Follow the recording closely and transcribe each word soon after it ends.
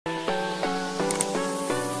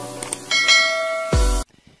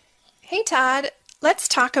Todd, let's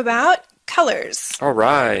talk about colors. All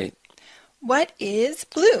right. What is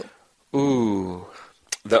blue? Ooh,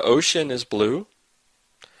 the ocean is blue.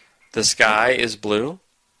 The sky is blue.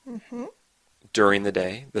 Mm-hmm. During the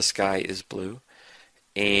day, the sky is blue.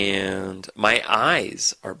 And my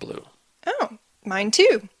eyes are blue. Oh, mine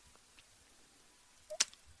too.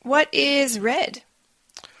 What is red?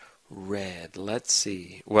 Red, let's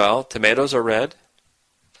see. Well, tomatoes are red.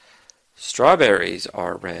 Strawberries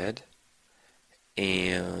are red.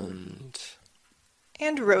 And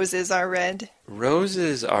roses are red.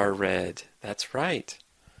 roses are red. That's right.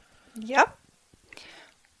 Yep.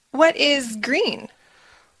 What is green?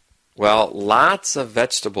 Well, lots of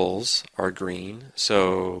vegetables are green.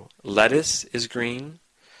 So lettuce is green.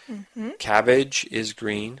 Mm-hmm. Cabbage is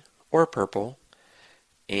green or purple.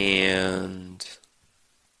 And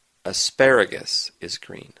asparagus is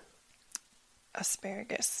green.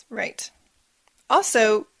 Asparagus, right.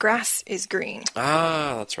 Also, grass is green.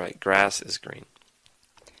 Ah, that's right. Grass is green.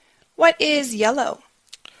 What is yellow?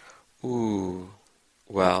 Ooh,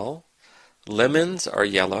 well, lemons are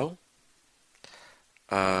yellow.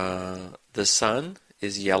 The sun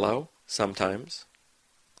is yellow sometimes,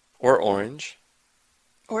 or orange.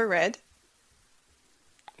 Or red?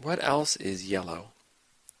 What else is yellow?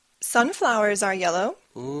 Sunflowers are yellow.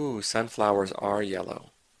 Ooh, sunflowers are yellow.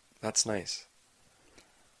 That's nice.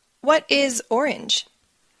 What is orange?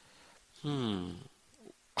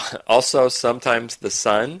 Also, sometimes the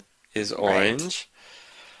sun is orange. Right.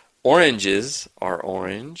 Oranges are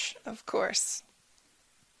orange. Of course.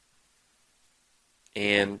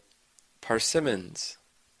 And persimmons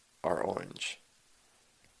are orange.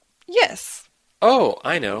 Yes. Oh,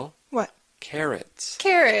 I know. What? Carrots.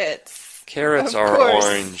 Carrots. Carrots Of are course.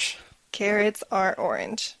 orange. Carrots are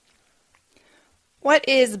orange. What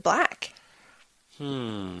is black?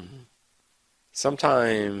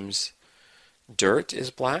 Sometimes dirt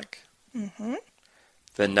is black. Mm-hmm.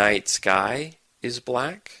 The night sky is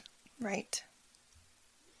black. Right.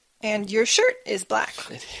 And your shirt is black.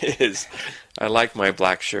 It is. I like my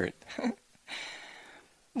black shirt.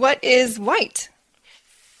 What is white?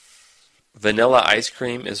 Vanilla ice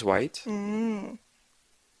cream is white. Mm,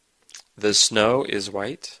 The snow is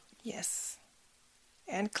white. yes.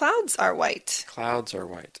 And clouds are white. Clouds are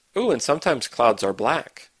white. Ooh, and sometimes clouds are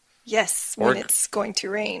black Yes, when Or- it's going to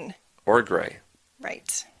rain. or gray.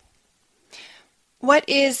 Right. What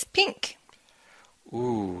is pink?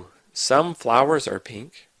 Ooh, some flowers are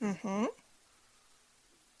pink. Mm-hmm.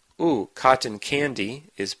 Ooh, cotton candy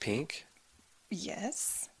is pink.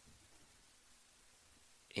 Yes.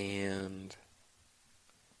 And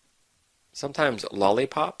sometimes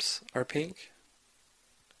lollipops are pink.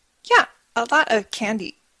 Yeah, a lot of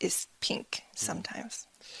candy is pink sometimes.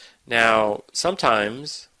 Now,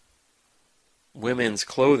 sometimes women's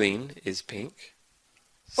clothing is pink.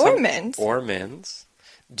 Or men's. Or men's.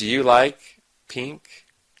 Do you like pink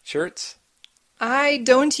shirts? I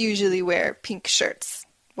don't usually wear pink shirts.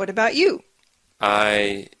 What about you?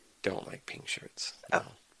 I don't like pink shirts. Oh. No.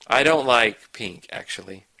 I don't like pink,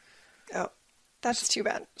 actually. Oh, that's too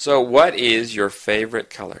bad. So what is your favorite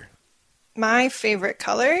color? My favorite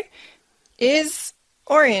color is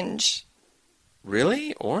orange.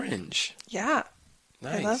 Really? Orange. Yeah,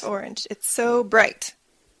 Nice. I love orange. It's so bright.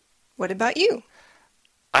 What about you?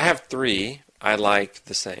 I have three. I like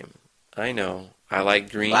the same. I know. I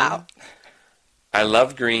like green. Wow. I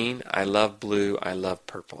love green. I love blue. I love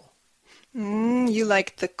purple. You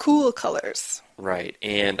like the cool colors. Right.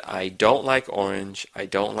 And I don't like orange. I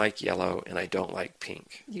don't like yellow. And I don't like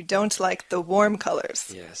pink. You don't like the warm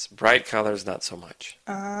colors. Yes. Bright colors, not so much.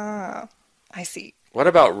 Ah, I see. What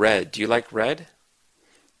about red? Do you like red?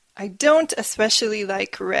 I don't especially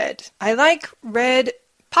like red. I like red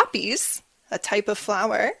poppies, a type of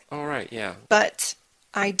flower, Oh, right. Yeah. but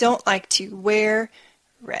I don't like to wear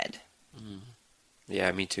red.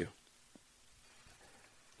 Yeah, me too.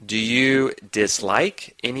 Do you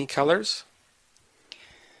dislike any colors?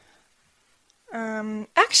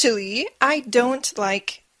 Actually, I don't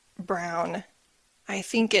like brown. I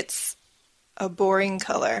think it's a boring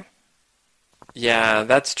color. Yeah,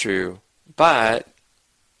 that's true. But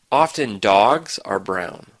often dogs are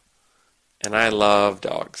brown. And I love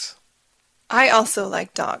dogs. I also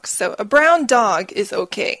like dogs, so a brown dog is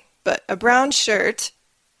okay, but a brown shirt,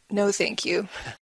 no thank you.